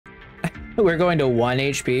We're going to 1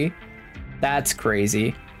 HP. That's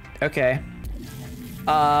crazy. Okay.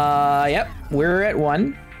 Yep, we're at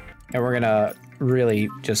 1. And we're gonna really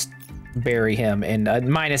just bury him in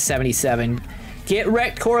minus 77. Get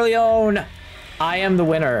wrecked, Corleone! I am the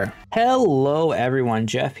winner. Hello everyone,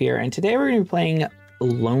 Jeff here, and today we're gonna be playing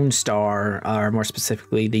LoneStar, or more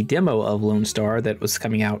specifically the demo of LoneStar that was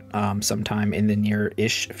coming out sometime in the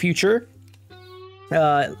near-ish future.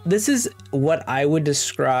 This is what I would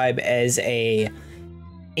describe as a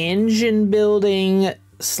engine building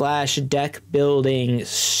slash deck building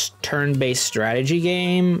turn-based strategy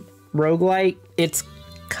game roguelike. It's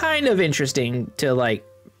kind of interesting to like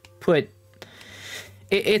put.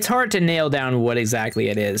 It's hard to nail down what exactly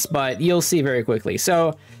it is, but you'll see very quickly.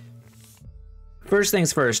 So first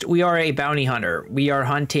things first, we are a bounty hunter. We are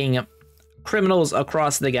hunting criminals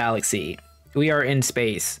across the galaxy. We are in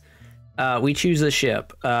space. We choose a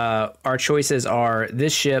ship. Our choices are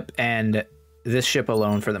this ship and this ship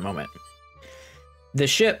alone for the moment. The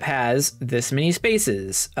ship has this many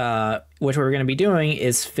spaces. What we're going to be doing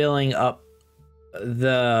is filling up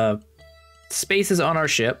the spaces on our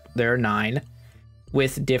ship. There are 9.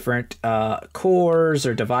 With different cores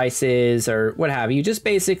or devices or what have you, just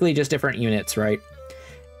basically just different units, right?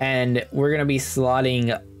 And we're going to be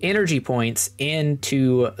slotting energy points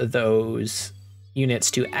into those units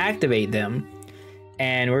to activate them.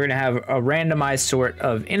 And we're going to have a randomized sort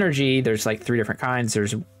of energy. There's like 3 different kinds.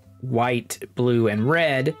 There's white, blue, and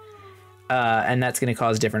red. And that's going to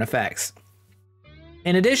cause different effects.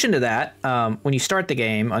 In addition to that, when you start the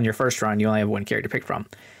game on your first run, you only have 1 character to pick from.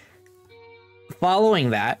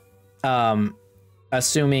 Following that,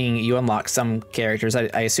 assuming you unlock some characters,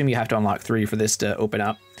 I assume you have to unlock 3 for this to open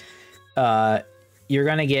up. You're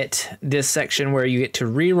gonna get this section where you get to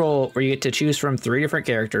reroll, where you get to choose from 3 different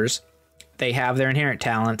characters. They have their inherent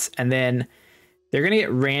talents, and then they're gonna get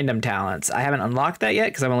random talents. I haven't unlocked that yet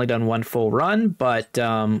because I've only done 1 full run, but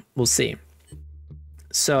we'll see.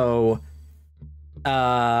 So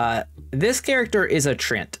this character is a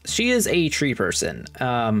Trent. She is a tree person.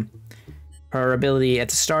 Her ability at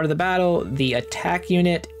the start of the battle, the attack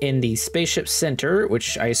unit in the spaceship center,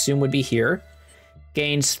 which I assume would be here,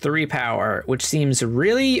 gains 3 power, which seems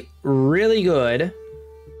really, really good.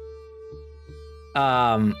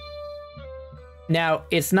 Now,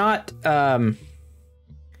 it's not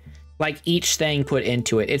like each thing put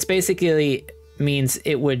into it. It's basically means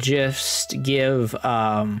it would just give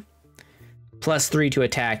 +3 to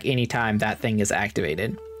attack anytime that thing is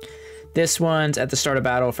activated. This one's at the start of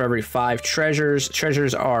battle for every 5 treasures.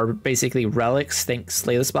 Treasures are basically relics. Think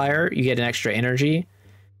Slay the Spire. You get an extra energy.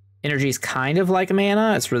 Energy is kind of like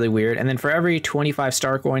mana. It's really weird. And then for every 25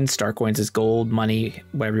 star coins is gold, money,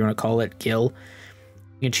 whatever you want to call it, gil.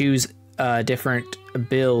 You can choose different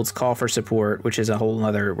builds, call for support, which is a whole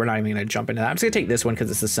other. We're not even going to jump into that. I'm just going to take this one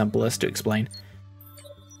because it's the simplest to explain.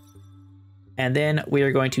 And then we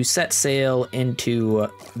are going to set sail into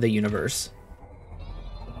the universe.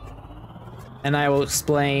 And I will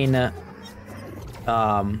explain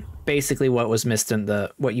basically what was missed in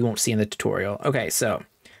what you won't see in the tutorial. Okay, so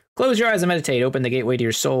close your eyes and meditate. Open the gateway to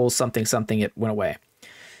your soul. Something, it went away.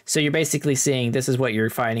 So you're basically seeing this is what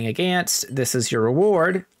you're fighting against. This is your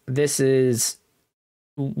reward. This is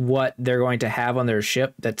what they're going to have on their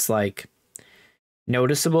ship that's like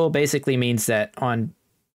noticeable. Basically means that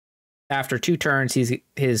after 2 turns,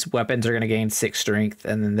 his weapons are going to gain 6 strength,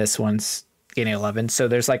 and then this one's gaining 11. So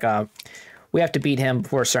there's like we have to beat him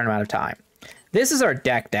for a certain amount of time. This is our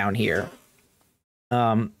deck down here.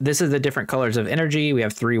 This is the different colors of energy. We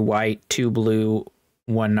have 3 white, 2 blue,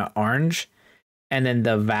 1 orange. And then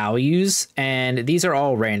the values. And these are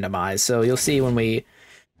all randomized. So you'll see when we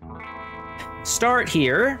start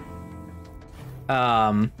here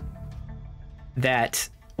that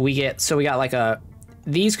we get... So we got like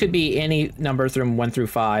these could be any number from 1 through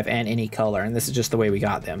 5 and any color. And this is just the way we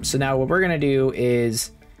got them. So now what we're going to do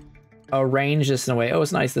is arrange this in a way. Oh,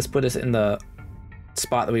 it's nice. This put us in the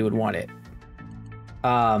spot that we would want it.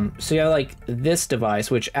 So you have like this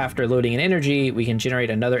device, which after loading an energy, we can generate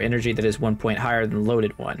another energy that is 1 point higher than the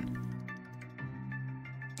loaded one.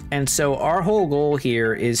 And so our whole goal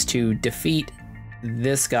here is to defeat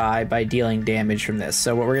this guy by dealing damage from this.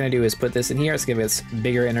 So what we're going to do is put this in here. Let's give us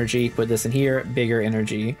bigger energy. Put this in here, bigger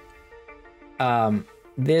energy.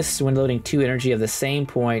 This, when loading 2 energy of the same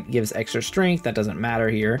point, gives extra strength. That doesn't matter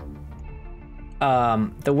here.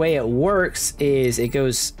 The way it works is it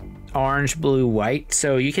goes orange, blue, white.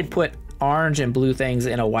 So you can put orange and blue things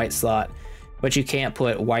in a white slot, but you can't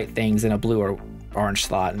put white things in a blue or orange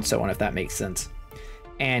slot and so on, if that makes sense.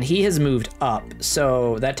 And he has moved up,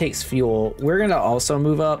 so that takes fuel. We're gonna also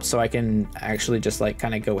move up so I can actually just like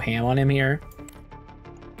kind of go ham on him here.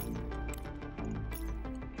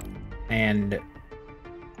 And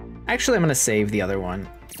actually I'm gonna save the other one.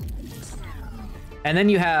 And then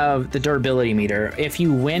you have the durability meter. If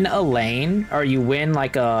you win a lane, or you win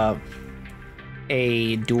like a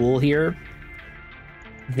duel here,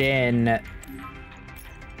 then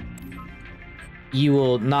you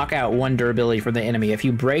will knock out 1 durability from the enemy. If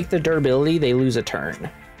you break the durability, they lose a turn.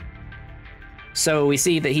 So we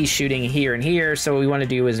see that he's shooting here and here, so what we want to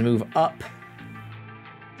do is move up.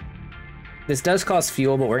 This does cost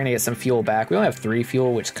fuel, but we're going to get some fuel back. We only have 3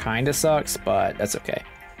 fuel, which kind of sucks, but that's okay.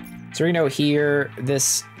 So we're going to go here.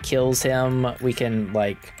 This kills him. We can,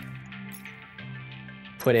 like,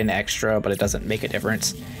 put in extra, but it doesn't make a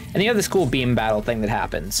difference. And then you have this cool beam battle thing that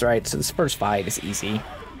happens, right? So this first fight is easy.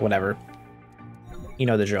 Whatever. You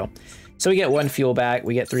know the drill. So we get 1 fuel back,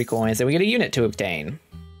 we get 3 coins, and we get a unit to obtain.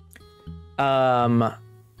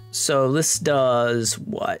 So this does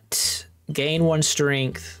what? Gain 1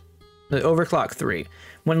 strength, overclock 3.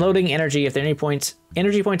 When loading energy, if the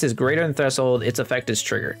energy points is greater than threshold, its effect is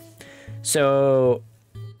triggered. So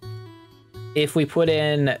if we put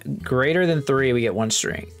in greater than 3, we get 1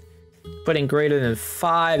 strength. Put in greater than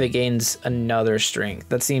 5, it gains another strength.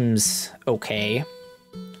 That seems okay.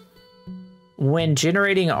 When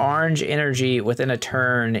generating orange energy within a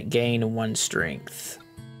turn, gain 1 strength.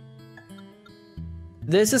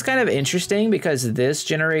 This is kind of interesting because this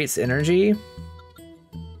generates energy.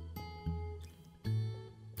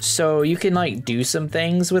 So you can like do some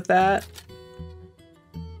things with that.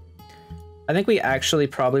 I think we actually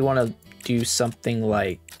probably want to do something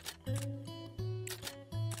like...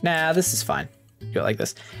 Nah, this is fine. Do it like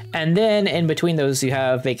this. And then in between those, you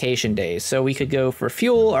have vacation days. So we could go for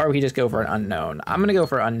fuel or we could just go for an unknown. I'm going to go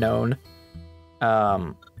for unknown,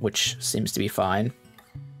 which seems to be fine.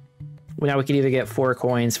 Now we could either get 4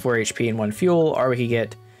 coins, 4 HP, and 1 fuel, or we could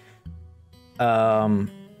get...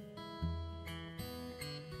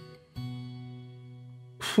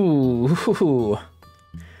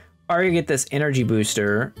 Or you get this energy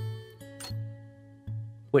booster,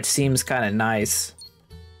 which seems kind of nice.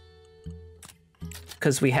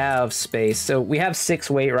 Because we have space. So we have 6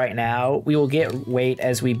 weight right now. We will get weight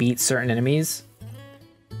as we beat certain enemies.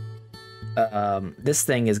 This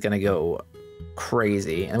thing is going to go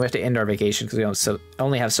crazy. And we have to end our vacation because we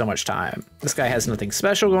only have so much time. This guy has nothing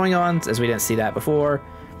special going on, as we didn't see that before.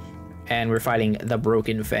 And we're fighting the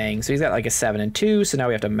Broken Fang. So he's got like a 7 and 2, so now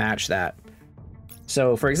we have to match that.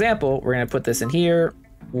 So for example, we're going to put this in here.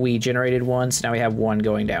 We generated 1, so now we have 1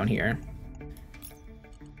 going down here.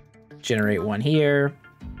 Generate 1 here.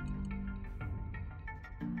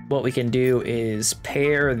 What we can do is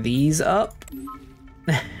pair these up.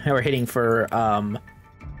 We're hitting for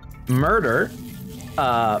murder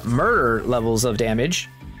levels of damage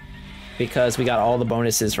because we got all the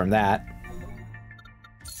bonuses from that.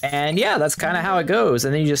 And yeah, that's kind of how it goes.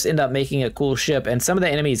 And then you just end up making a cool ship, and some of the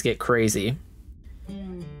enemies get crazy.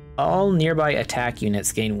 All nearby attack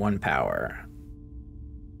units gain 1 power.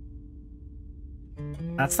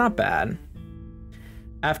 That's not bad.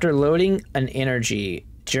 After loading an energy,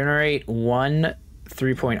 generate 1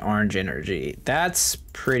 3-point orange energy. That's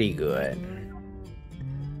pretty good.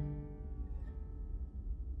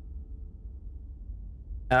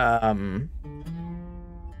 I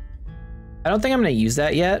don't think I'm gonna use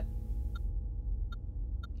that yet.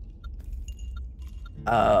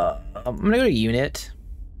 I'm gonna go to unit.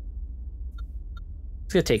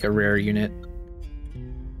 It's gonna take a rare unit.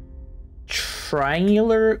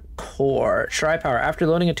 Triangular core. Tri-power. After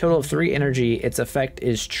loading a total of 3 energy, its effect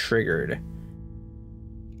is triggered.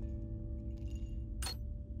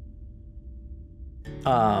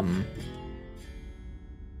 How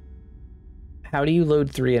do you load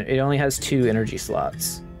 3? It only has 2 energy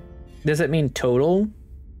slots. Does it mean total?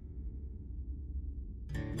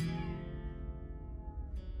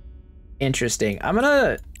 Interesting. I'm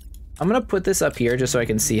gonna put this up here just so I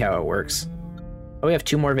can see how it works. Oh, we have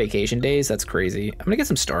 2 more vacation days? That's crazy. I'm gonna get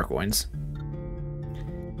some star coins.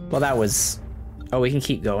 Well, that was... Oh, we can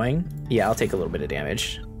keep going? Yeah, I'll take a little bit of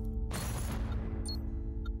damage.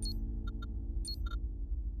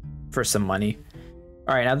 For some money.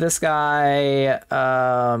 Alright, now this guy...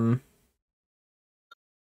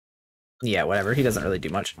 Yeah, whatever. He doesn't really do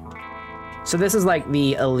much. So this is like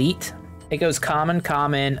the elite. It goes common,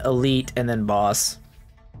 common, elite, and then boss.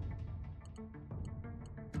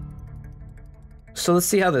 So let's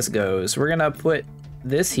see how this goes. We're gonna put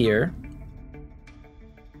this here.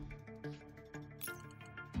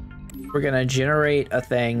 We're gonna generate a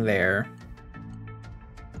thing there.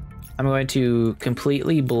 I'm going to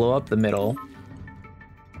completely blow up the middle.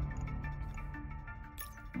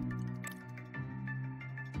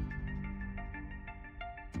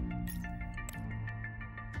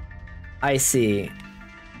 I see.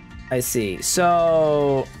 I see.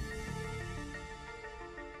 So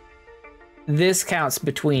this counts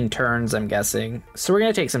between turns, I'm guessing. So we're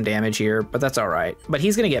gonna take some damage here, but that's all right. But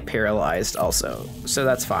he's gonna get paralyzed also, so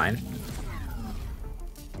that's fine.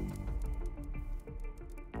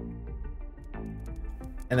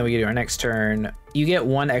 And then we do our next turn. You get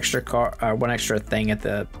one extra thing at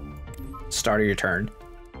the start of your turn.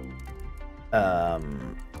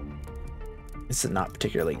 This is not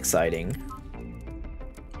particularly exciting.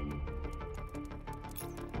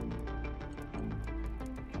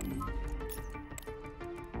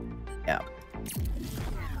 Yeah.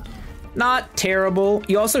 Not terrible.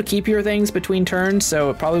 You also keep your things between turns, so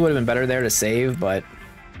it probably would have been better there to save, but...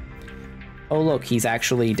 Oh, look, he's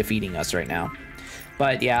actually defeating us right now.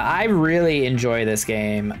 But yeah, I really enjoy this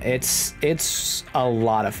game. It's a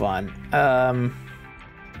lot of fun.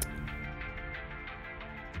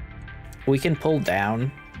 We can pull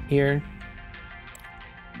down here.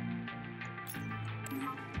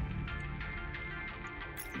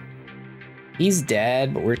 He's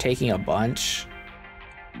dead, but we're taking a bunch.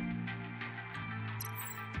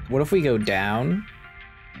 What if we go down?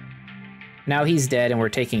 Now he's dead and we're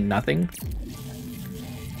taking nothing.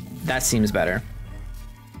 That seems better.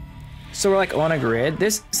 So we're like on a grid.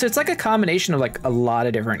 So it's like a combination of like a lot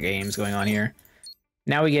of different games going on here.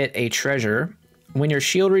 Now we get a treasure. When your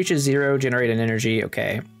shield reaches 0, generate an energy.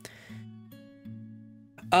 Okay.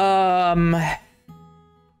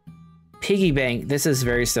 Piggy bank. This is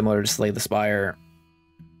very similar to Slay the Spire.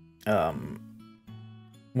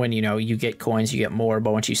 When you get coins, you get more,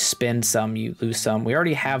 but once you spend some, you lose some. We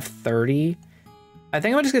already have 30. I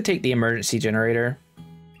think I'm just gonna take the emergency generator.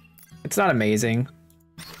 It's not amazing,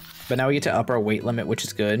 but now we get to up our weight limit, which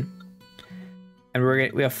is good.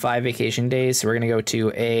 And we have 5 vacation days, so we're gonna go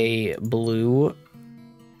to a blue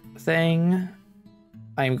thing.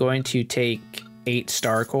 I'm going to take 8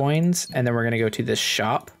 star coins, and then we're gonna go to this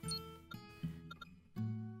shop.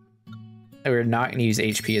 We're not gonna use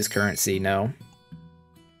HP as currency, no.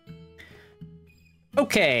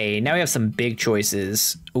 Okay, now we have some big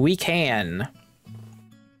choices. We can,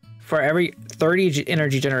 for every 30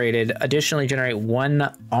 energy generated, additionally generate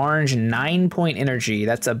 1 orange 9-point energy.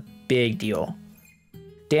 That's a big deal.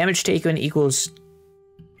 Damage taken equals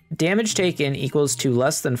to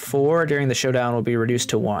less than 4 during the showdown will be reduced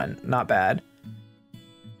to 1. Not bad.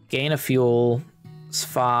 Gain of fuel is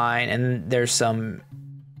fine, and there's some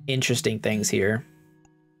interesting things here.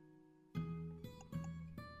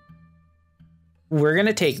 We're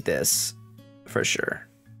gonna take this for sure.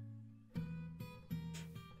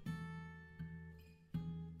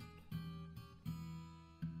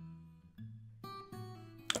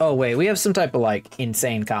 Oh wait, we have some type of like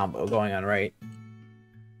insane combo going on, right?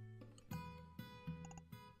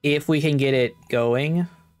 If we can get it going.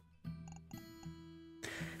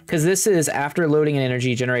 Because this is after loading an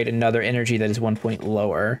energy, generate another energy that is 1 point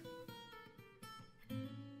lower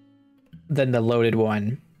than the loaded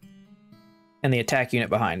one and the attack unit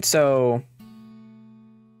behind. So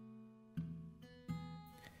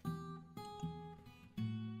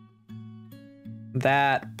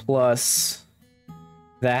that plus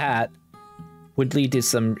that would lead to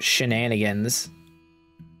some shenanigans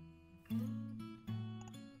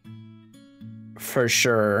for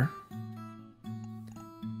sure.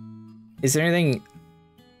 Is there anything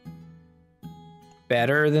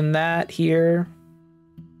better than that here?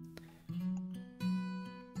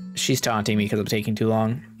 She's taunting me because I'm taking too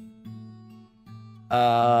long.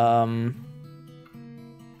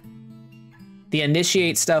 The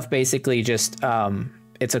initiate stuff basically just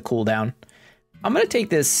it's a cooldown. I'm gonna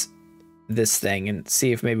take this thing and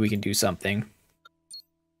see if maybe we can do something.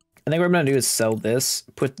 I think what I'm gonna do is sell this,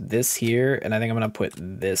 put this here, and I think I'm gonna put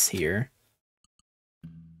this here.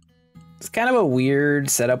 It's kind of a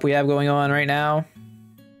weird setup we have going on right now.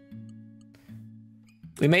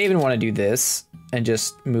 We may even want to do this and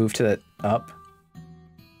just move to the up.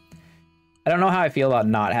 I don't know how I feel about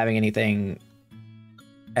not having anything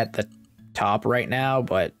at the top right now,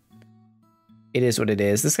 but it is what it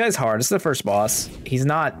is. This guy's hard. This is the first boss. He's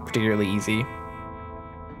not particularly easy.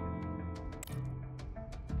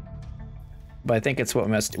 But I think it's what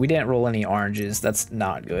we must do. We didn't roll any oranges. That's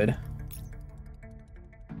not good.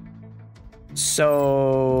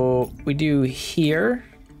 So we do here.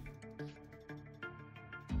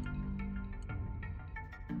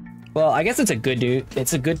 Well, I guess it's a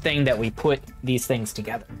good thing that we put these things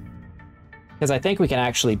together, because I think we can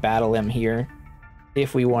actually battle him here.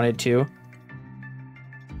 if we wanted to.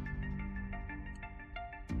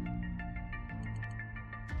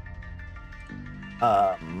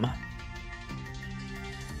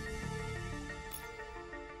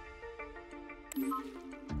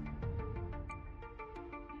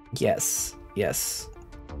 Yes, yes.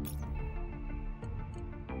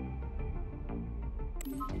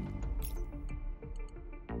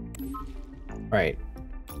 Right.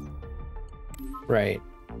 Right.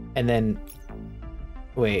 And then,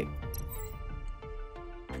 wait.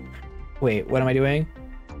 Wait, what am I doing?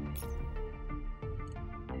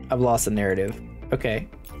 I've lost the narrative. Okay.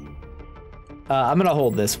 I'm gonna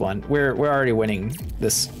hold this one. We're already winning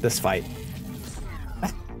this fight.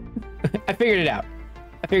 I figured it out.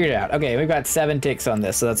 I figured it out. Okay, we've got 7 ticks on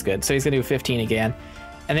this, so that's good. So he's gonna do 15 again.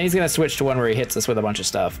 And then he's gonna switch to one where he hits us with a bunch of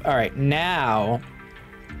stuff. All right, now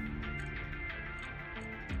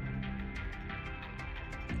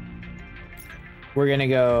we're gonna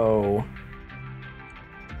go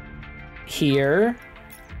here,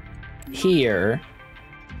 here.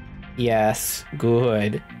 Yes,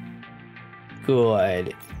 good.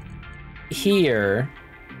 Good. Here.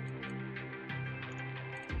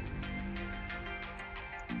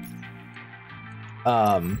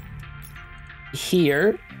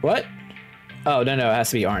 Here. What? Oh, no, it has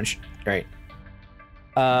to be orange. Right.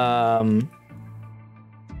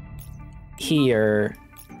 Here.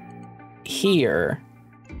 Here.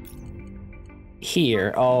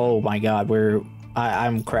 Here. Oh my god,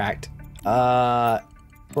 I'm cracked.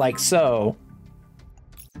 Like so.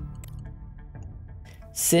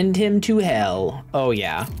 Send him to hell. Oh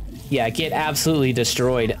yeah. Yeah, get absolutely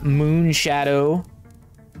destroyed. Moon Shadow.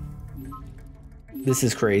 This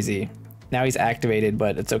is crazy. Now he's activated,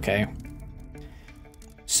 but it's okay.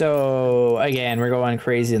 So again, we're going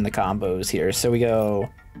crazy in the combos here. So we go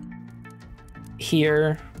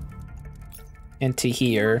here into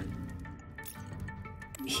here.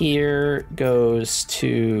 Here goes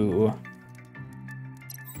to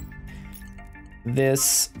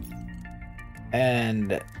this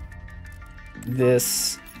and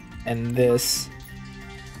this and this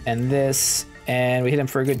and this, and we hit him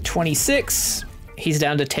for a good 26. He's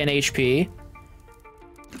down to 10 HP.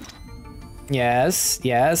 Yes,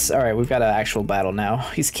 yes. All right, we've got an actual battle now.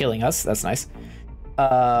 He's killing us. That's nice.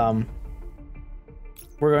 We're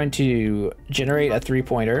going to generate a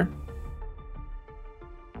 3-pointer.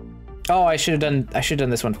 Oh, I should have done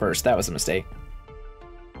this one first. That was a mistake.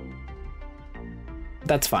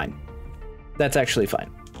 That's fine. That's actually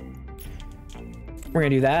fine. We're gonna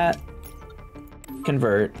do that.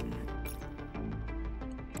 Convert.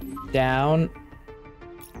 Down.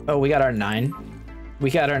 Oh, we got our 9. We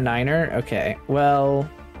got our 9er. Okay, well,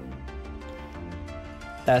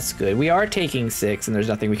 that's good. We are taking 6, and there's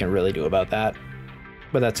nothing we can really do about that.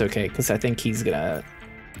 But that's okay, because I think he's gonna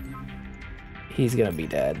be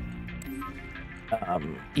dead.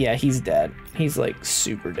 Yeah, he's dead. He's like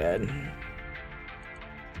super dead.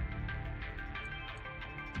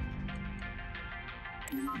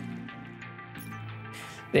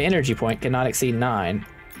 The energy point cannot exceed 9.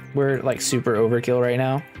 We're like super overkill right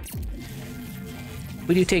now.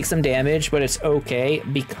 We do take some damage, but it's okay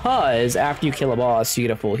because after you kill a boss, you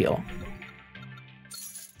get a full heal.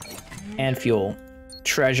 And fuel.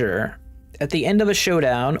 Treasure. At the end of a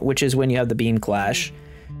showdown, which is when you have the beam clash,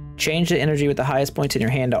 change the energy with the highest points in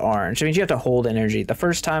your hand to orange. It means you have to hold energy. The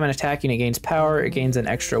first time an attack unit gains power, it gains an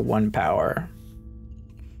extra 1 power.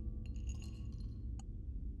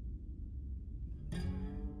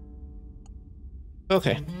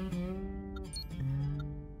 Okay.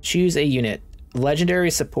 Choose a unit. Legendary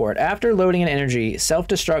support. After loading an energy,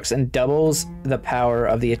 self-destructs and doubles the power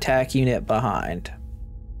of the attack unit behind.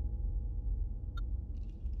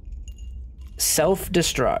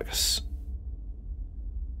 Self-destructs.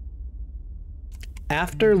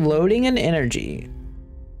 After loading an energy,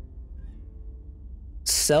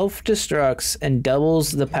 self-destructs and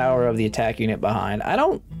doubles the power of the attack unit behind. I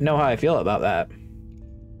don't know how I feel about that.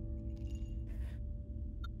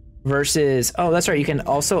 Versus, oh, that's right, you can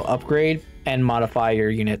also upgrade and modify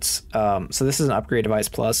your units. So this is an upgrade device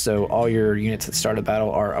plus, so all your units at the start of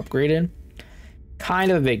battle are upgraded.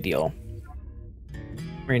 Kind of a big deal.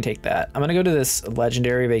 We're gonna take that. I'm gonna go to this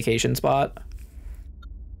legendary vacation spot.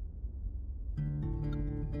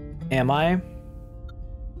 Am I?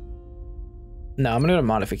 No, I'm gonna go to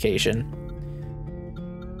modification.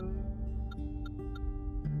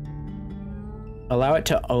 Allow it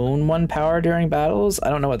to own 1 power during battles? I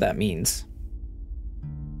don't know what that means.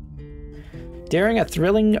 During a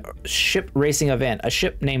thrilling ship racing event, a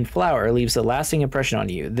ship named Flower leaves a lasting impression on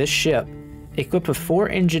you. This ship equipped with 4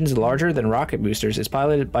 engines larger than rocket boosters, is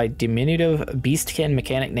piloted by diminutive beastkin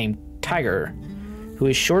mechanic named Tiger, who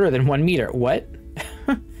is shorter than 1 meter. What?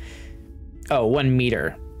 Oh, 1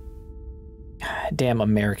 meter. Damn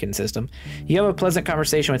American system. You have a pleasant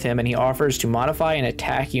conversation with him, and he offers to modify an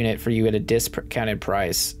attack unit for you at a discounted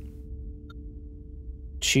price.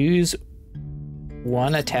 Choose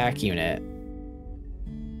 1 attack unit.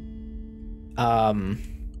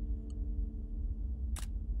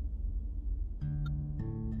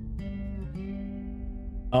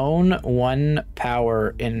 Own 1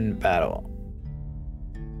 power in battle.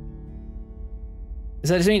 Does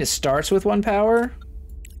that just mean it starts with 1 power?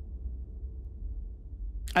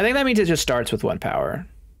 I think that means it just starts with 1 power.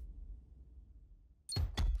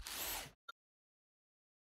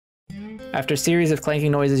 After a series of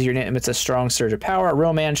clanking noises, your unit emits a strong surge of power. A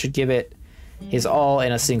real man should give it his all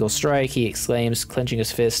in a single strike, he exclaims, clenching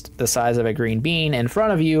his fist the size of a green bean in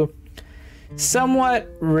front of you. Somewhat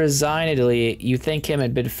resignedly, you thank him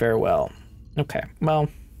and bid farewell. Okay, well,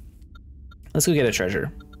 let's go get a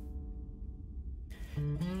treasure.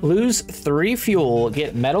 Lose 3 fuel,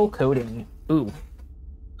 get metal coating. Ooh.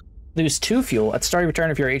 Lose 2 fuel at start of your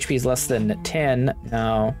turn if your HP is less than 10.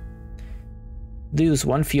 No. Lose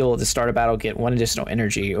 1 fuel at the start of battle, get 1 additional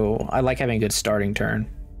energy. Oh, I like having a good starting turn.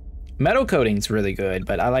 Metal coating's really good,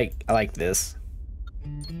 but I like this.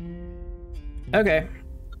 Okay.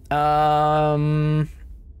 I'm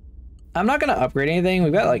not gonna upgrade anything.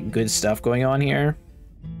 We've got like good stuff going on here.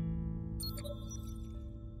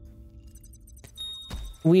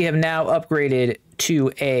 We have now upgraded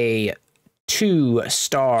to a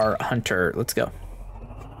 2-star hunter. Let's go.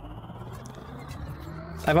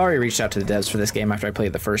 I've already reached out to the devs for this game after I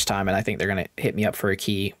played the first time, and I think they're gonna hit me up for a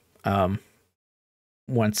key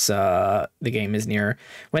once the game is near.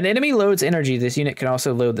 When the enemy loads energy, this unit can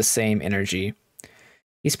also load the same energy.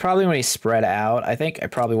 He's probably going to be spread out. I think I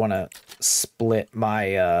probably want to split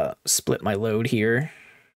my load here.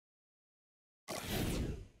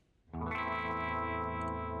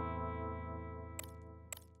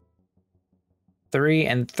 Three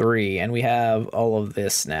and 3, and we have all of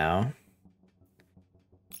this now.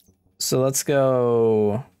 So let's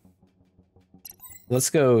go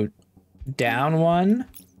down 1,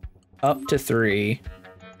 up to 3.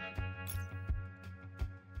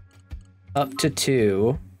 Up to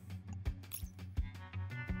 2.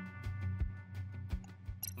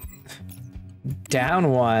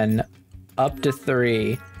 Down 1. Up to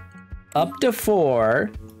 3. Up to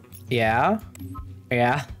 4. Yeah.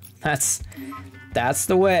 Yeah. That's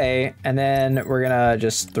the way. And then we're gonna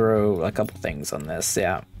just throw a couple things on this.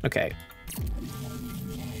 Yeah. Okay.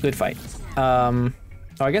 Good fight. Oh,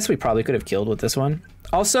 I guess we probably could have killed with this one.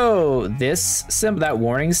 Also, that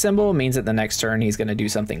warning symbol means that the next turn he's gonna do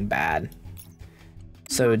something bad.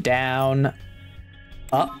 So down,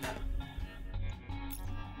 up,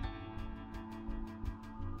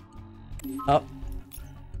 up,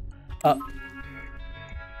 up.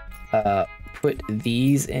 Put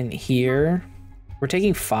these in here. We're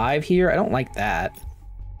taking 5 here. I don't like that.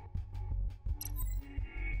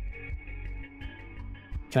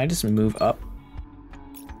 Can I just move up?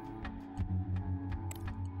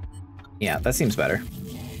 Yeah, that seems better.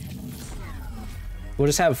 We'll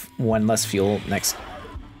just have 1 less fuel next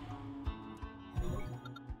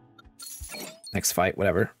fight,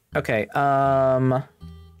 whatever. Okay,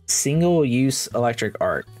 single-use electric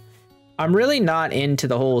art. I'm really not into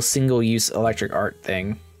the whole single-use electric art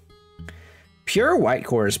thing. Pure white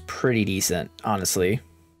core is pretty decent, honestly.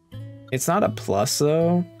 It's not a plus,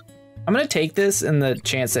 though. I'm gonna take this in the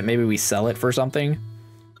chance that maybe we sell it for something.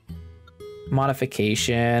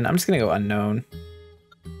 Modification. I'm just gonna go unknown.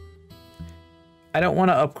 I don't want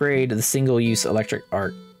to upgrade the single-use electric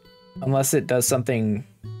art unless it does something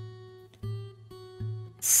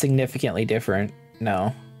significantly different.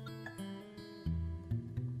 No.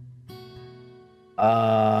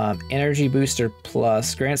 Energy booster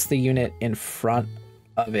plus grants the unit in front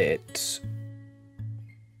of it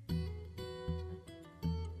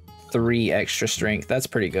 3 extra strength. That's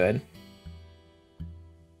pretty good.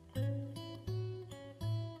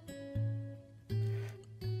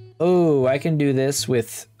 Oh, I can do this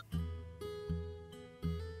with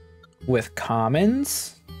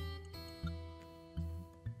commons.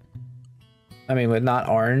 I mean, with not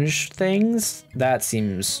orange things. That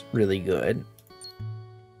seems really good.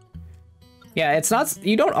 Yeah, it's not,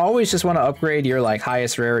 you don't always just want to upgrade your like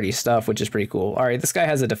highest rarity stuff, which is pretty cool. All right, this guy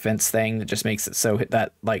has a defense thing that just makes it so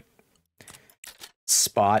that like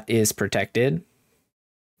spot is protected.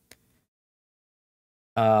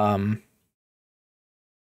 Oh,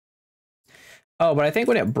 but I think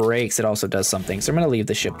when it breaks, it also does something. So I'm going to leave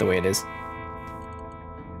the ship the way it is.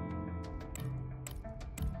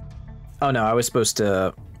 Oh no, I was supposed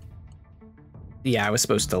to... Yeah, I was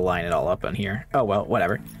supposed to line it all up on here. Oh well,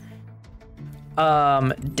 whatever.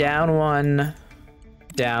 Down one.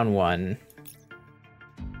 Down one.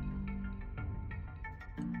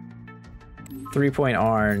 3-point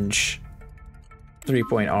orange.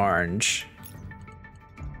 3-point orange.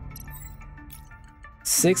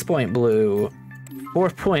 6-point blue.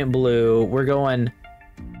 4-point blue. We're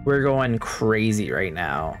going crazy right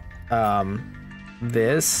now.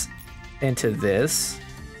 This into this.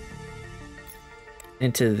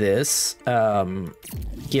 Into this.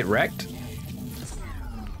 Get wrecked.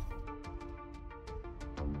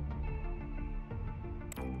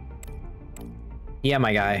 Yeah,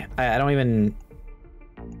 my guy. I don't even...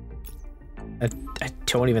 I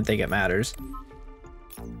don't even think it matters.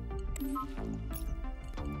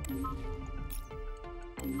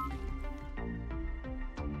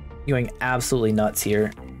 Going absolutely nuts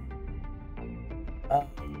here.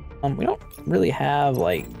 We don't really have,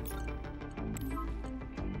 like,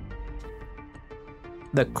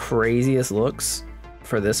 the craziest looks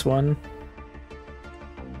for this one.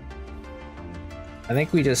 I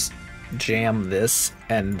think we just jam this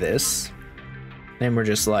and this, and we're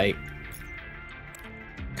just like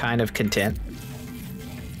kind of content.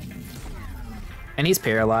 And he's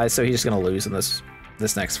paralyzed, so he's just gonna lose in this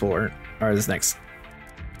next floor, or this next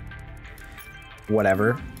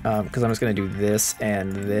whatever, because I'm just gonna do this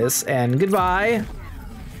and goodbye.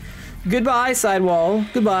 Goodbye, sidewall.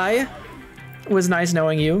 Goodbye. It was nice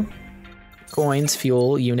knowing you. Coins,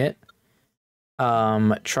 fuel, unit.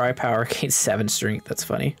 Try power, gain 7 strength. That's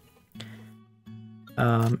funny.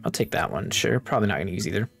 I'll take that one, sure. Probably not gonna use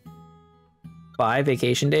either. 5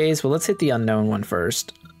 vacation days. Well, let's hit the unknown one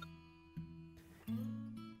first.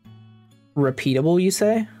 Repeatable, you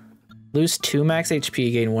say? Lose 2 max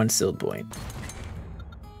HP, gain 1 sealed point.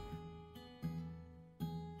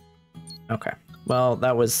 Okay. Well,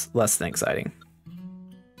 that was less than exciting.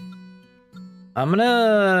 I'm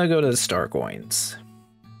gonna go to the star coins.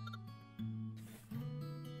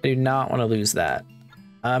 I do not want to lose that.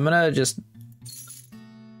 I'm gonna just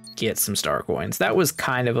get some star coins. That was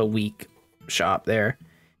kind of a weak shop there.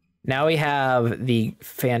 Now we have the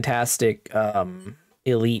fantastic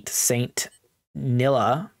elite Saint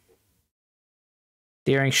Nilla.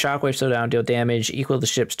 During shockwave slowdown, deal damage equal to the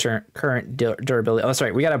ship's current durability. Oh, that's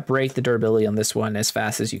right. We gotta break the durability on this one as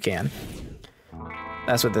fast as you can.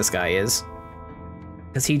 That's what this guy is.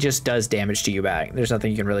 Because he just does damage to you back. There's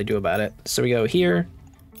nothing you can really do about it. So we go here.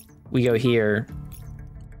 We go here.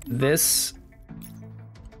 This.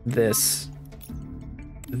 This.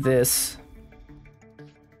 This.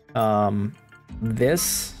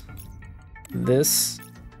 This. This.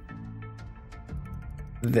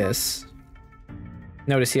 This.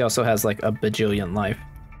 Notice he also has like a bajillion life.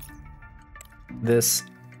 This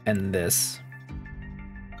and this.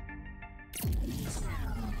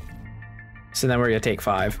 So then we're gonna take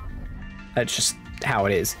 5. That's just how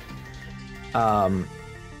it is.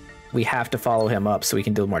 We have to follow him up so we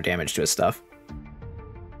can deal more damage to his stuff.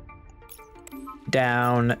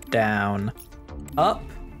 Down, down, up.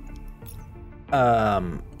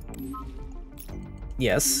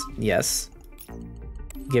 Yes, yes.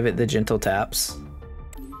 Give it the gentle taps.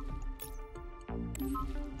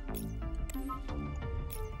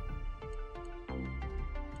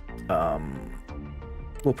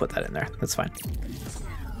 We'll put that in there. That's fine.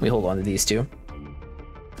 We hold on to these two.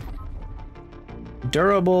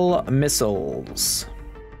 Durable missiles.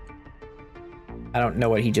 I don't know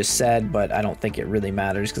what he just said, but I don't think it really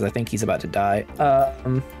matters because I think he's about to die.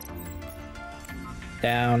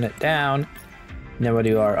 Down, down. Then we'll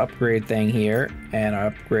do our upgrade thing here and our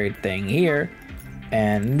upgrade thing here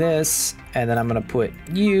and this, and then I'm gonna put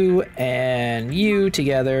you and you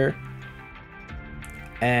together.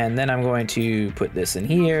 And then I'm going to put this in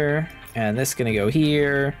here, and this is gonna go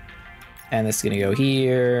here, and this is gonna go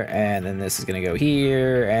here, and then this is gonna go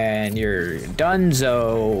here, and you're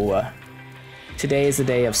donezo. Today is the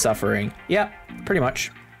day of suffering. Yep, pretty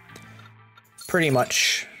much. Pretty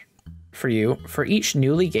much for you. For each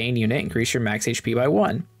newly gained unit, increase your max HP by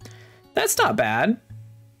 1. That's not bad.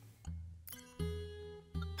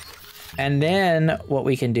 And then what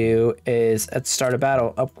we can do is at the start of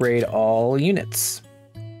battle, upgrade all units.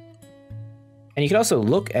 And you can also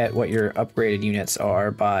look at what your upgraded units are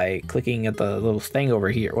by clicking at the little thing over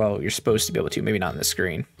here. Well, you're supposed to be able to, maybe not on the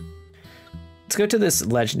screen. Let's go to this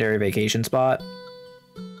legendary vacation spot.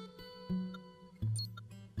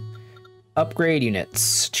 Upgrade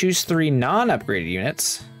units. Choose 3 non-upgraded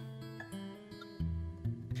units.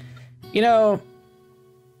 You know,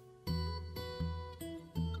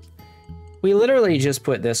 we literally just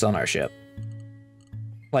put this on our ship.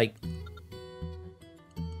 Like,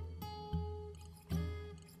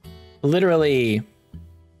 Literally.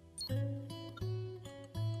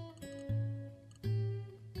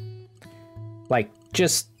 Like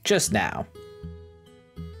just now.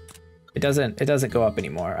 It doesn't go up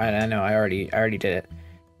anymore. I know, I already did it.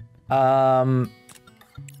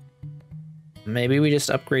 Maybe we just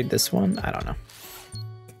upgrade this one? I don't know.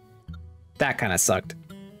 That kind of sucked.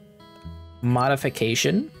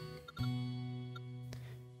 Modification.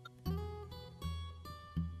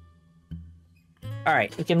 All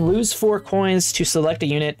right, we can lose 4 coins to select a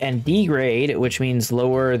unit and degrade, which means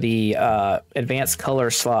lower the advanced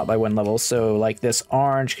color slot by 1 level. So like this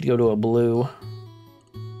orange could go to a blue,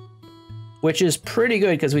 which is pretty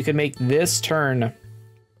good because we could make this turn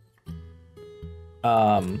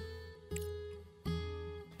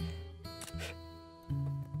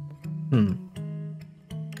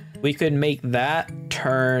we could make that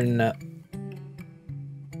turn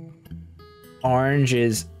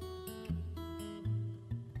oranges,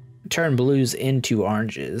 turn blues into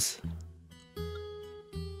oranges.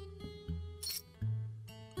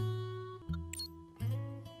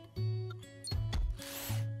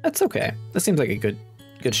 That's okay. That seems like a good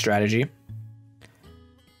strategy.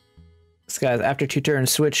 This guy's after 2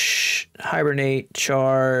 turns, switch, hibernate,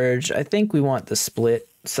 charge. I think we want the split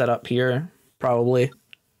set up here, probably.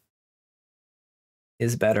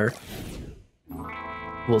 Is better.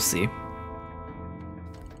 We'll see.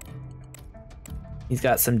 He's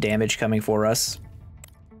got some damage coming for us.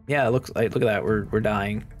 Yeah, it looks like, look at that, we're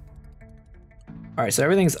dying. All right, so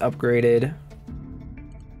everything's upgraded.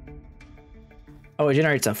 Oh, it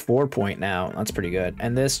generates a 4-point now. That's pretty good.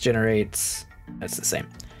 And this generates, that's the same.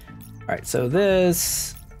 All right, so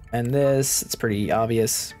this and this, it's pretty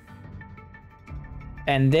obvious.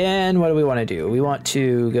 And then what do we want to do? We want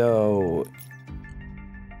to go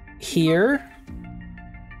here.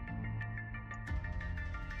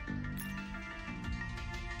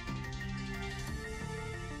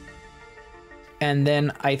 And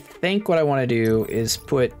then I think what I want to do is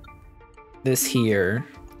put this here.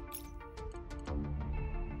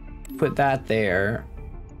 Put that there.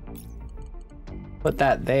 Put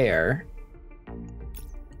that there.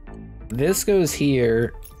 This goes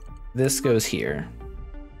here. This goes here.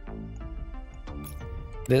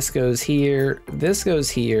 This goes here. This goes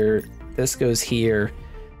here. This goes here.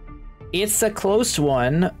 It's a close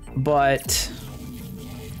one, but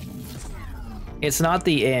it's not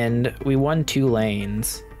the end. We won 2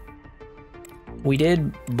 lanes. We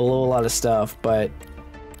did blow a lot of stuff, but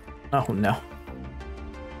oh no.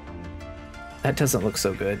 That doesn't look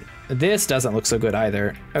so good. This doesn't look so good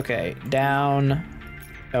either. Okay, down.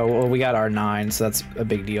 Oh, well, we got our 9, so that's a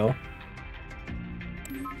big deal.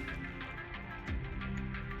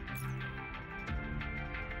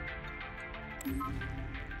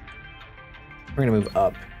 We're gonna move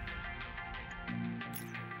up.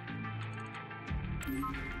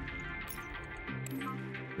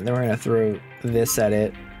 And then we're gonna throw this at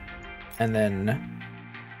it, and then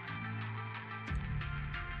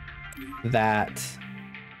that.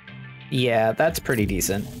 Yeah, that's pretty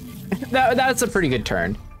decent. That's a pretty good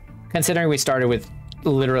turn, considering we started with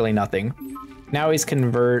literally nothing. Now he's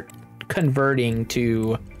converting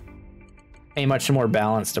to a much more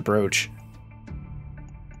balanced approach,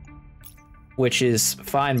 which is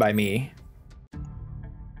fine by me.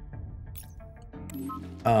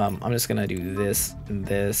 I'm just gonna do this and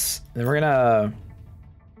this, and then we're gonna.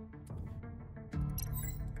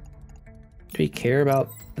 Do we care about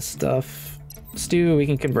the stuff? Stu, we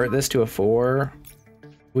can convert this to a 4.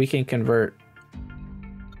 We can convert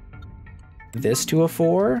this to a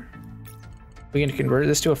 4. We can convert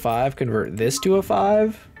this to a 5, convert this to a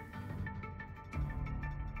 5.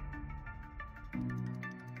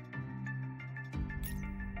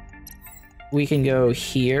 We can go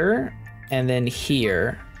here, and then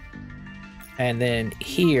here, and then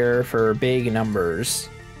here for big numbers.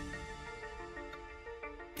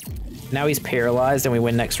 Now he's paralyzed and we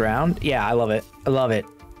win next round. Yeah, I love it. I love it.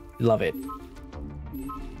 Love it.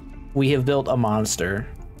 We have built a monster.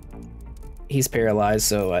 He's paralyzed,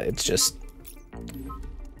 so it's just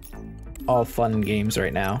all fun games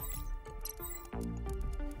right now.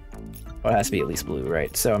 Well, it has to be at least blue,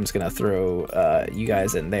 right? So I'm just gonna throw you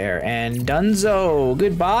guys in there. And Dunzo!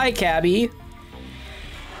 Goodbye, Cabby!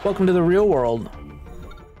 Welcome to the real world.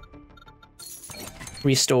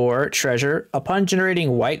 Restore treasure. Upon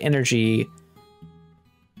generating white energy...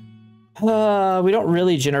 we don't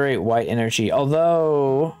really generate white energy,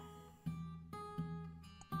 although...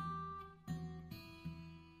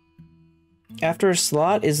 After a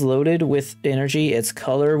slot is loaded with energy, its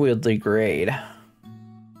color will degrade.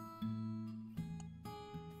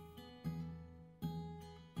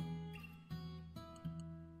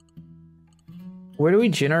 Where do we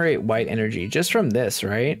generate white energy? Just from this,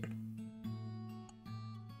 right?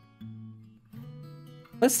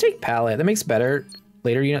 Let's take palette. That makes better.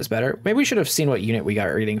 Later units better. Maybe we should have seen what unit we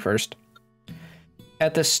got reading first.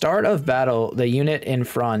 At the start of battle, the unit in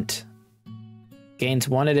front gains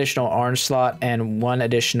 1 additional orange slot and 1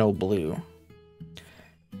 additional blue.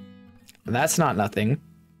 That's not nothing.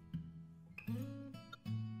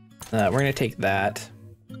 We're gonna take that.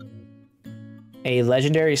 A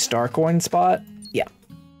legendary star coin spot? Yeah.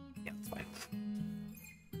 Yeah, that's fine.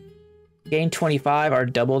 Gain 25 are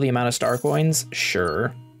double the amount of star coins?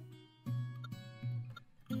 Sure.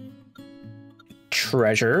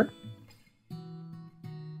 Treasure.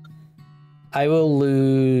 I will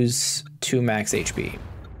lose 2 max HP.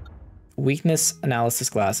 Weakness analysis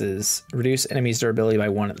glasses. Reduce enemies' durability by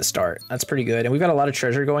 1 at the start. That's pretty good. And we've got a lot of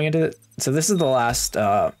treasure going into it. So this is the last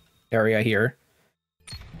area here.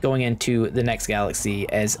 Going into the next galaxy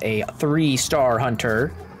as a 3-star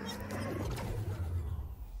hunter.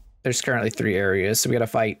 There's currently 3 areas, so we gotta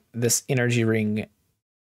fight this energy ring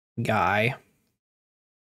guy.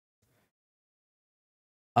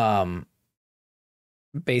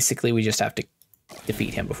 Basically, we just have to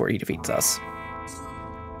defeat him before he defeats us.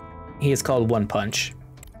 He is called One Punch.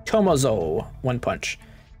 Tomozo One Punch.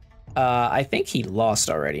 I think he lost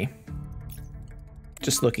already.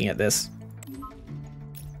 Just looking at this.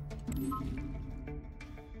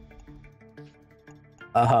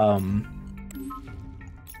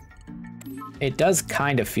 It does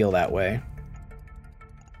kind of feel that way.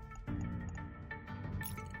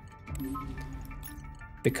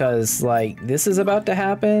 Because, like, this is about to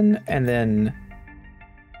happen, and then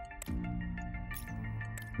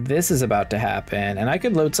this is about to happen, and I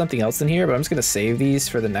could load something else in here, but I'm just gonna save these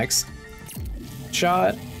for the next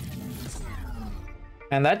shot.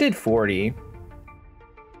 And that did 40.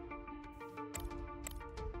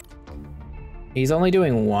 He's only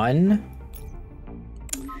doing 1.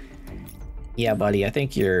 Yeah, buddy, I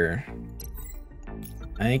think you're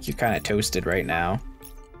kind of toasted right now.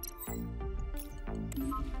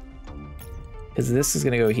 Because this is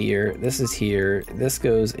gonna go here, this is here, this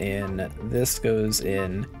goes in, this goes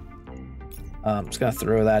in. I'm just gonna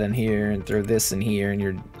throw that in here and throw this in here, and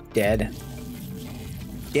you're dead.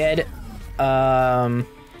 Dead. Wow,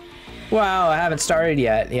 I haven't started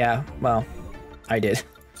yet. Yeah, well, I did.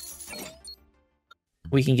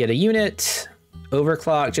 We can get a unit,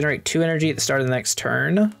 overclock, generate 2 energy at the start of the next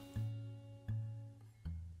turn.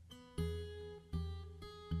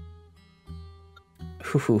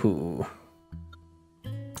 Hoo.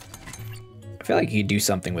 I feel like you could do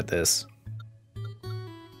something with this.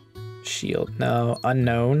 Shield, no.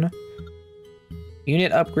 Unknown.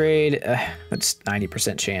 Unit upgrade, that's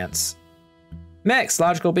 90% chance. Mechs,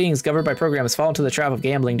 logical beings governed by programs, fall into the trap of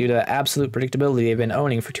gambling due to the absolute predictability they've been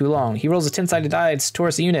owning for too long. He rolls a 10-sided die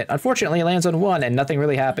towards the unit. Unfortunately, he lands on 1 and nothing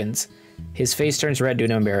really happens. His face turns red due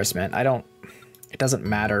to embarrassment. It doesn't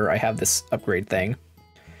matter. I have this upgrade thing.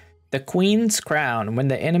 The Queen's Crown. When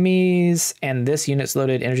the enemies and this unit's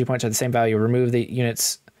loaded energy points are the same value, remove the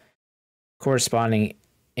unit's corresponding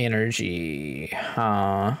energy.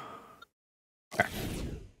 Huh. Okay.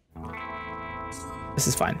 This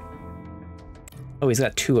is fine. Oh, he's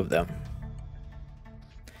got 2 of them.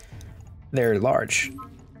 They're large.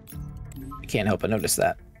 I can't help but notice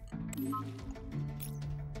that.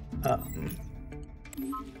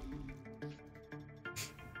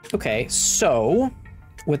 Okay, so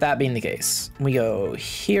with that being the case, we go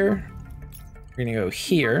here. We're gonna go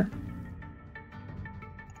here.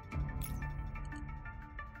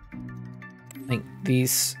 I think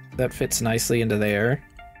that fits nicely into there.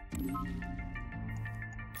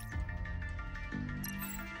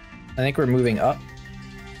 I think we're moving up.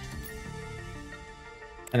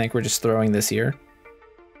 I think we're just throwing this here.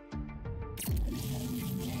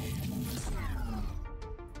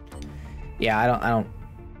 Yeah, I don't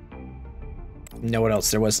know what else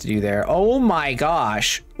there was to do there. Oh my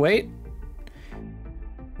gosh. Wait.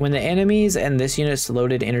 When the enemies and this unit's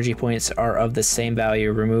loaded energy points are of the same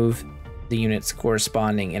value, remove the unit's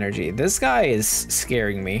corresponding energy. This guy is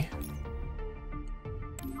scaring me.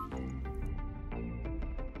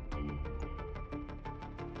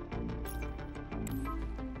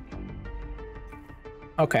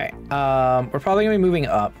 Okay, we're probably gonna be moving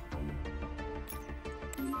up.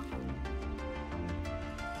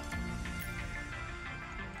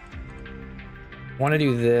 Want to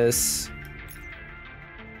do this.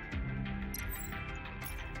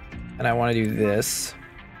 And I want to do this.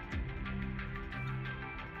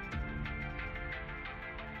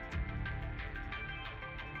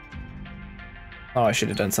 Oh, I should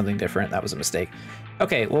have done something different. That was a mistake.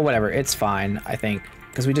 Okay, well, whatever. It's fine, I think.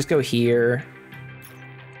 Because we just go here.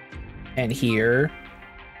 and here.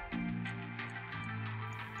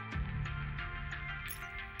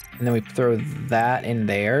 And then we throw that in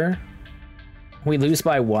there. We lose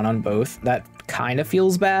by 1 on both. That kind of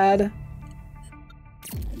feels bad.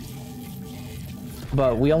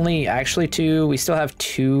 But we only actually we still have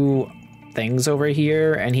 2 things over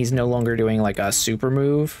here, and he's no longer doing like a super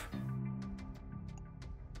move.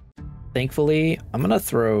 Thankfully, I'm gonna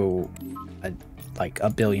throw like a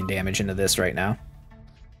billion damage into this right now.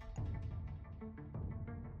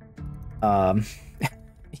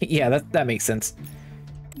 Yeah, that makes sense.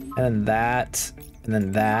 And then that, and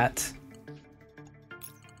then that.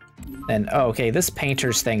 And oh, okay, this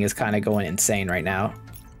painter's thing is kind of going insane right now.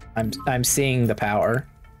 I'm seeing the power.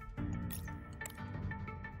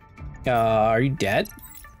 Are you dead?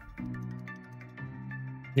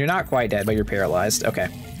 You're not quite dead, but you're paralyzed. Okay.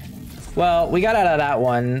 Well, we got out of that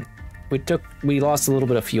one. We lost a little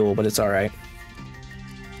bit of fuel, but it's all right.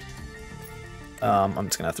 I'm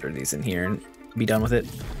just gonna throw these in here and be done with it.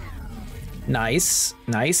 Nice,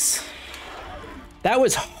 nice. That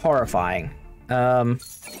was horrifying.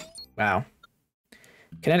 Wow.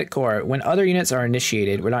 Kinetic core. When other units are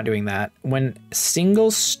initiated, we're not doing that. When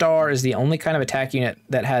single star is the only kind of attack unit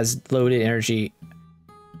that has loaded energy.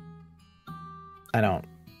 I don't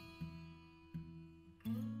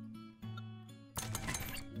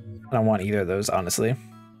want either of those, honestly.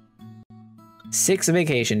 6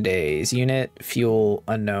 vacation days. Unit, fuel,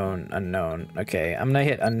 unknown, unknown. Okay, I'm gonna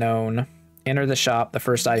hit unknown. Enter the shop. The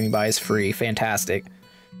first item you buy is free. Fantastic.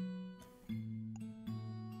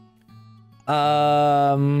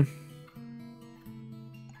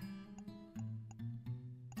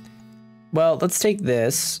 Well, let's take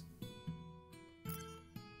this.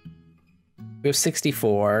 We have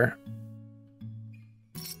 64.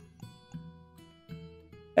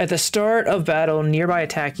 At the start of battle, nearby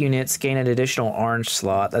attack units gain an additional orange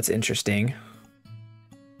slot. That's interesting.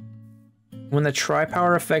 When the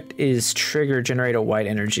tri-power effect is triggered, generate a white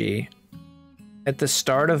energy. At the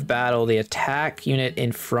start of battle, the attack unit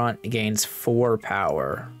in front gains 4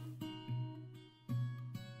 power.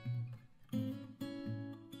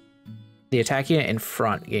 The attack unit in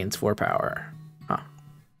front gains 4 power. Huh.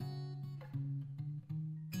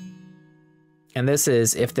 And this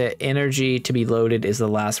is if the energy to be loaded is the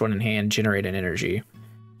last one in hand, generate an energy,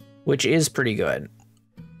 which is pretty good.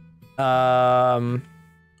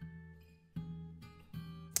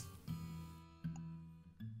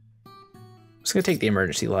 Just gonna take the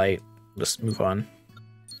emergency light. Just move on.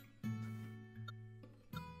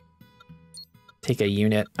 Take a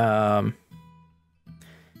unit.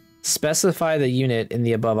 Specify the unit in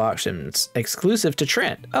the above options. Exclusive to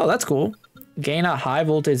Trent. Oh, that's cool. Gain a high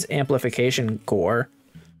voltage amplification core.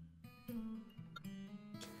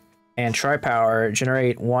 And tri-power.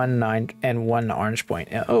 Generate 1 9 and 1 orange point.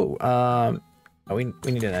 Oh, we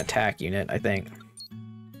need an attack unit, I think.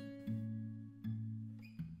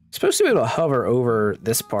 Supposed to be able to hover over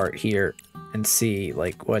this part here and see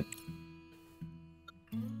like what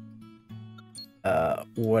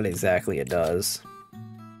exactly it does.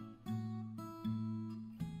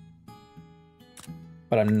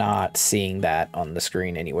 But I'm not seeing that on the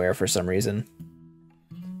screen anywhere for some reason.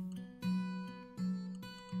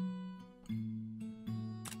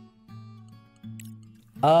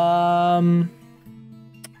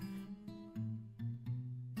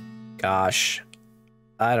 Gosh.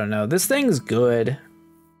 I don't know. This thing's good.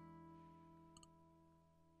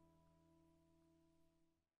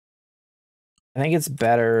 I think it's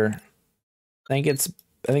better. I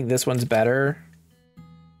think this one's better.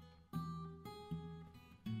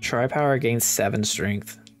 Tri-power gains 7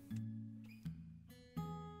 strength.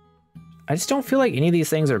 I just don't feel like any of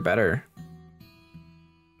these things are better.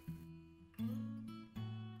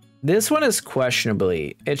 This one is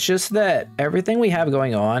questionably. It's just that everything we have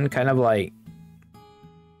going on kind of like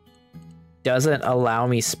doesn't allow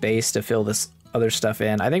me space to fill this other stuff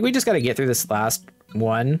in. I think we just got to get through this last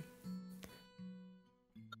one.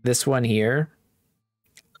 This one here.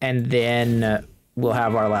 And then we'll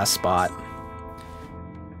have our last spot.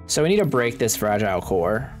 So we need to break this fragile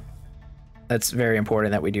core. That's very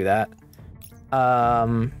important that we do that.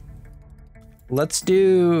 Let's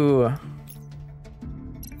do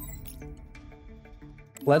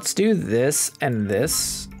this and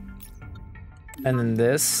this. And then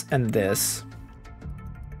this and this.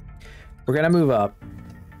 We're gonna move up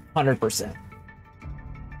 100%.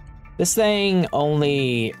 This thing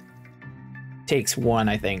only takes 1,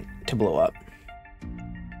 I think, to blow up.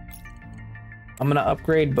 I'm gonna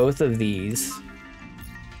upgrade both of these,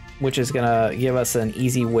 which is gonna give us an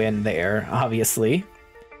easy win there, obviously.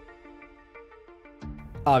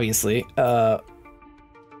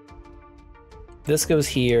 This goes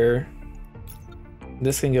here.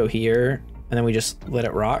 This can go here, and then we just let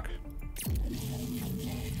it rock.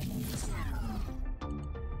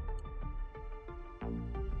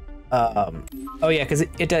 Oh yeah, because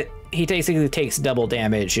he basically takes double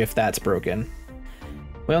damage if that's broken.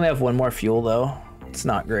 We only have one more fuel though. It's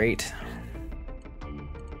not great.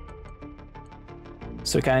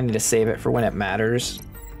 So we kind of need to save it for when it matters.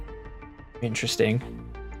 Interesting.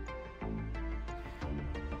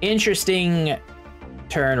 Interesting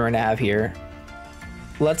turn we're gonna have here.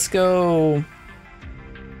 Let's go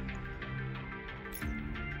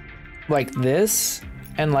like this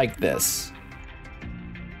and like this.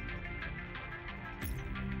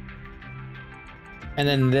 And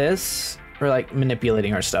then this, we're like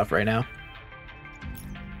manipulating our stuff right now.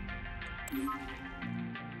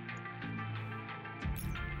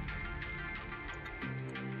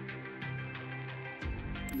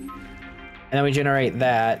 And then we generate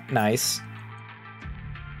that, nice.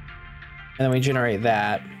 And then we generate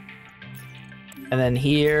that. And then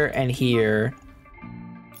here and here.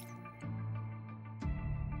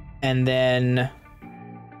 And then...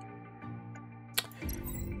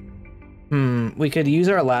 we could use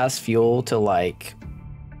our last fuel to like...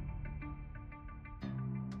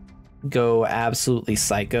 go absolutely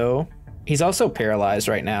psycho. He's also paralyzed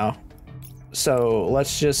right now. So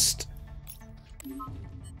let's just...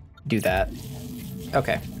 do that.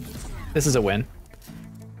 Okay. This is a win.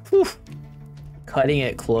 Whew. Cutting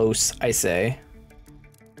it close, I say.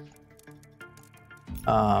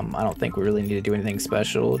 I don't think we really need to do anything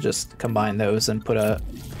special. Just combine those and put a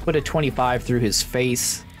 25 through his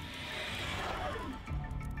face.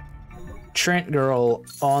 Trent girl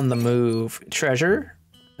on the move. Treasure.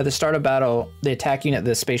 At the start of battle, the attack unit at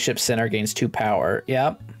the spaceship center gains 2 power.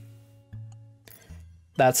 Yep.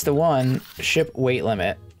 That's the one. Ship weight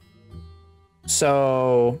limit.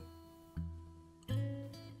 So...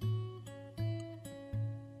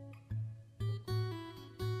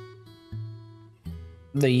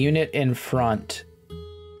 the unit in front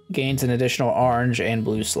gains an additional orange and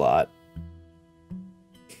blue slot.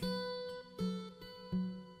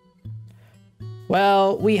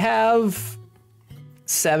 Well, we have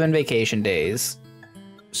 7 vacation days.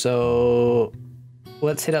 So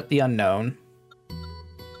let's hit up the unknown.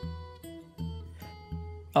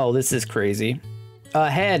 Oh, this is crazy.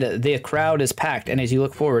 Ahead, the crowd is packed, and as you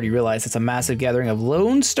look forward, you realize it's a massive gathering of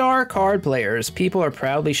LoneStar card players. People are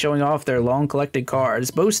proudly showing off their long-collected cards,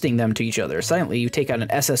 boasting them to each other. Silently, you take out an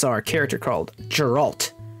SSR character called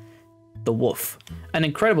Geralt, the Wolf. An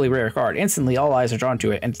incredibly rare card. Instantly, all eyes are drawn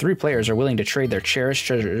to it, and 3 players are willing to trade their cherished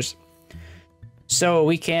treasures. So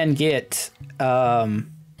we can get... I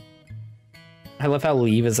love how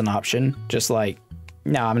leave is an option. Just like,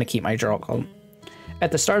 no, I'm going to keep my Geralt card.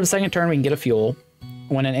 At the start of the second turn, we can get a fuel.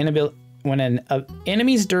 When an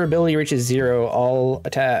enemy's durability reaches 0, all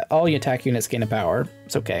attack units gain a power.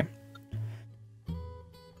 It's okay.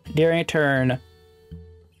 During a turn,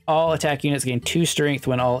 all attack units gain 2 strength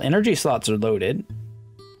when all energy slots are loaded.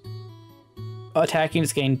 Attack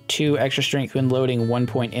units gain 2 extra strength when loading 1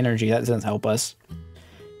 point energy. That doesn't help us.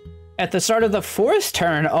 At the start of the 4th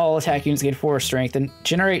turn, all attack units gain 4 strength and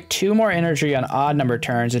generate 2 more energy on odd number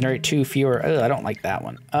turns. Generate 2 fewer. Ugh, I don't like that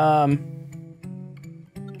one.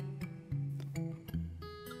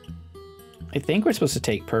 I think we're supposed to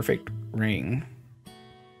take perfect ring.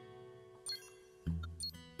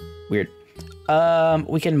 Weird.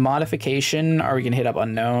 We can modification, or we can hit up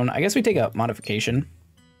unknown. I guess we take a modification.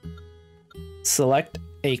 Select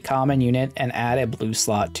a common unit and add a blue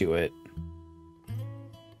slot to it.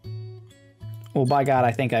 Well, by God,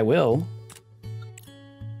 I think I will.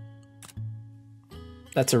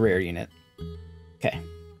 That's a rare unit. Okay.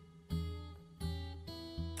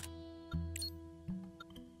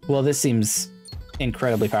 Well, this seems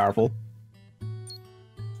incredibly powerful.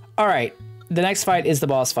 All right, the next fight is the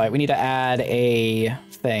boss fight. We need to add a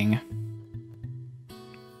thing.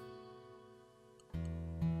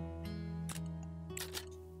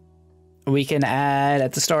 We can add,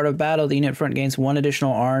 at the start of battle, the unit front gains 1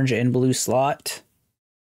 additional orange and blue slot.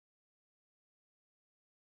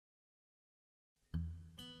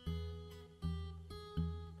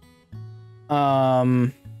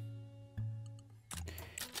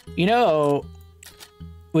 You know,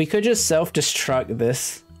 we could just self-destruct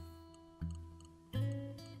this.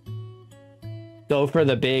 Go for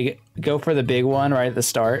the big one right at the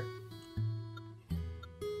start.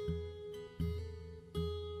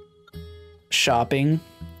 Shopping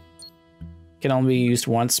can only be used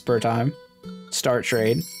once per time. Start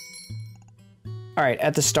trade. All right,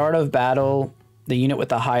 at the start of battle, the unit with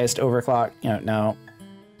the highest overclock, no.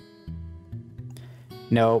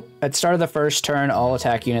 Nope. At start of the first turn, all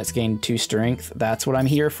attack units gain 2 strength. That's what I'm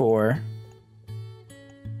here for.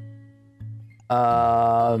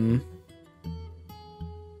 The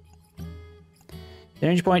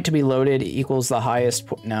energy point to be loaded equals the highest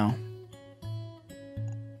no.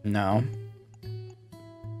 No.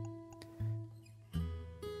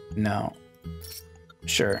 No.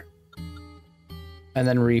 Sure. And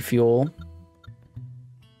then refuel.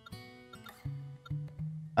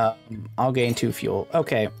 I'll gain 2 fuel.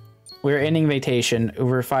 Okay. We're ending vacation.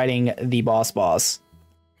 We're fighting the boss.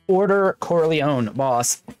 Order Corleone,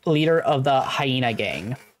 boss. Leader of the hyena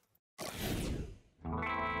gang.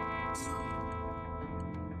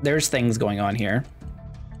 There's things going on here.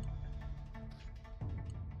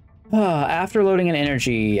 After loading an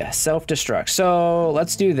energy, self-destruct. So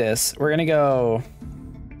let's do this. We're gonna go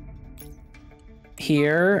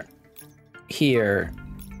here, here,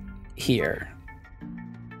 here.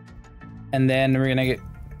 And then we're gonna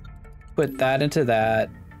put that into that.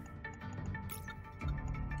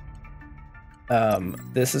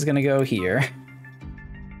 This is gonna go here.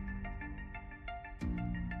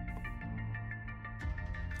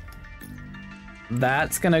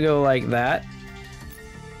 That's gonna go like that.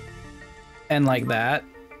 And like that.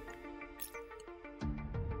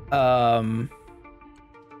 I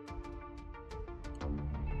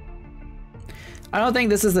don't think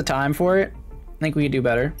this is the time for it. I think we could do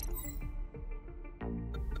better.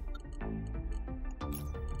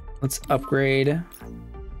 Let's upgrade.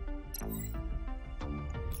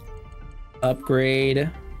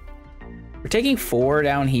 Upgrade. We're taking 4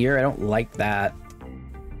 down here. I don't like that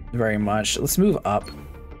very much. Let's move up.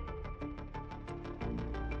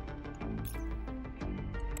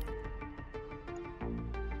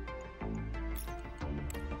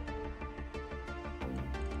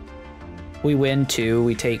 We win 2,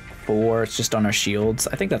 we take 4. It's just on our shields.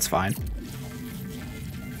 I think that's fine.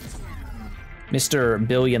 Mr.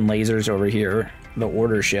 Billion Lasers over here, the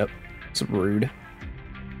order ship. It's rude.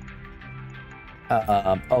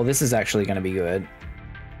 Oh, this is actually gonna be good.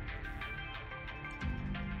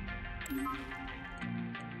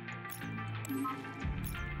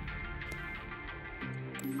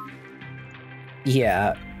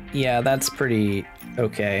 Yeah, that's pretty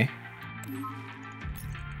okay.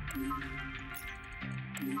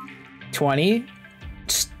 20?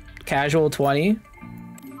 Just casual 20?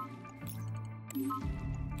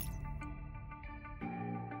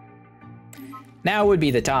 Now would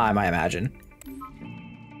be the time, I imagine.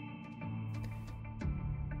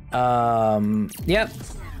 Yep.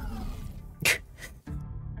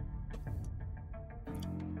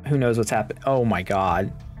 Who knows what's happened? Oh my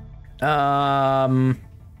god. All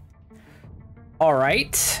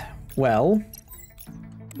right. Well,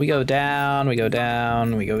 we go down, we go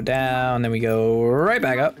down, we go down, then we go right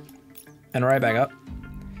back up and right back up.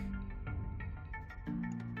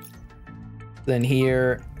 Then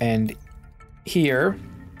here and here.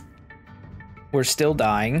 We're still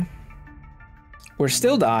dying. We're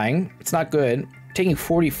still dying. It's not good. Taking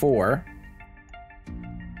 44.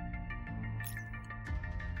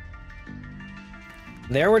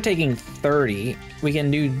 There we're taking 30. We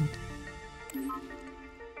can do...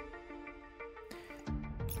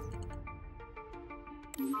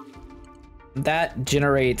 That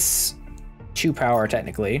generates 2 power,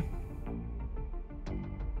 technically.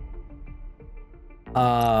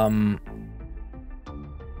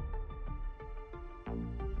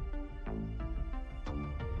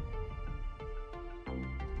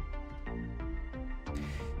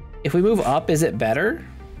 If we move up, is it better?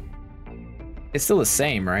 It's still the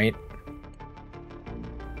same, right?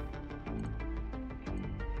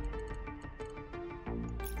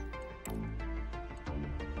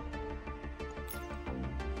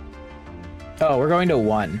 Oh, we're going to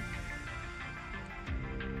 1.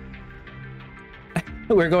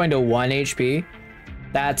 We're going to 1 HP?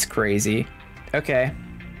 That's crazy. Okay.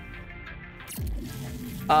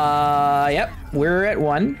 Yep, we're at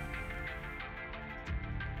 1.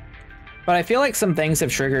 But I feel like some things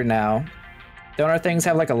have triggered now. Don't our things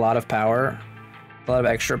have like a lot of power? A lot of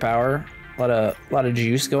extra power? A lot of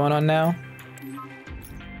juice going on now?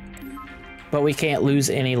 But we can't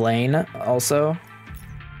lose any lane also.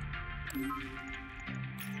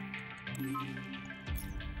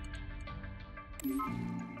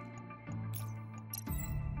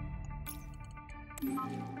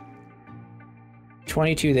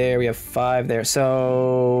 $22 there, we have 5 there,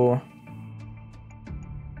 so...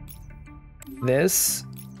 This,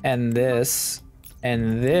 and this,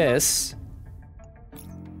 and this,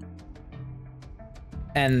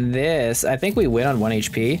 and this. I think we win on 1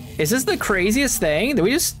 HP. Is this the craziest thing? Did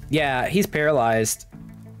we just... Yeah, he's paralyzed.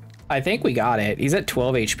 I think we got it. He's at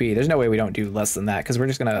 12 HP. There's no way we don't do less than that because we're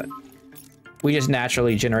just gonna... We just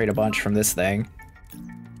naturally generate a bunch from this thing.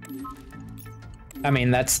 I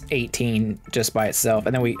mean, that's 18 just by itself.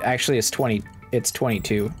 And then we... Actually, it's 20. It's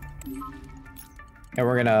 22. And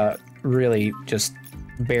we're gonna really just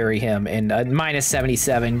bury him in minus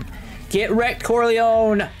 77. Get wrecked,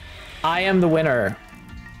 Corleone! I am the winner.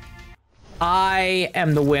 I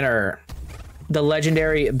am the winner. The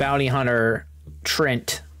legendary bounty hunter,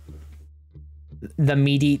 Trent. The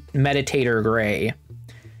Meditator Gray.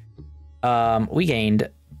 We gained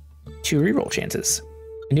 2 reroll chances.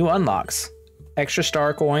 New unlocks. Extra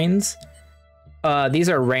star coins. These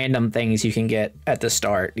are random things you can get at the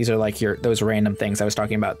start. These are like those random things I was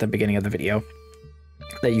talking about at the beginning of the video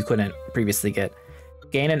that you couldn't previously get.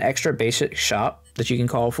 Gain an extra basic shop that you can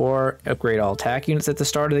call for. Upgrade all attack units at the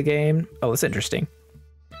start of the game. Oh, that's interesting.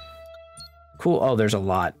 Cool. Oh, there's a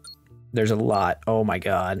lot. There's a lot. Oh my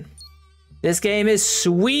god. This game is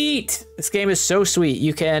sweet. This game is so sweet.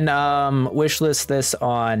 You can wishlist this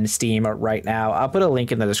on Steam right now. I'll put a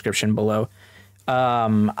link in the description below.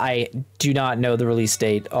 I do not know the release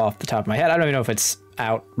date off the top of my head. I don't even know if it's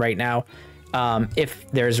out right now.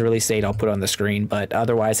 If there's a release date, I'll put it on the screen, but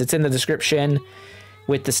otherwise it's in the description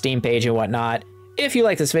with the Steam page and whatnot. If you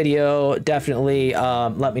like this video, definitely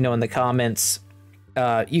let me know in the comments.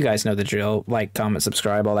 You guys know the drill. Like, comment,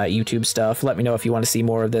 subscribe, all that YouTube stuff. Let me know if you want to see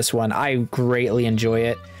more of this one. I greatly enjoy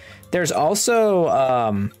it. There's also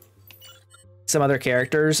some other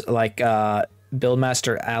characters like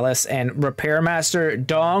Buildmaster Alice and Repairmaster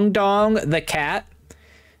Dong Dong the cat.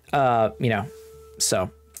 You know, so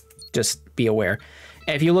just be aware.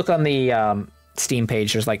 And if you look on the Steam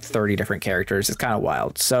page, there's like 30 different characters. It's kind of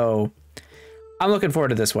wild. So I'm looking forward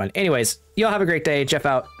to this one. Anyways, y'all have a great day. Jeff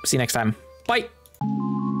out. See you next time. Bye.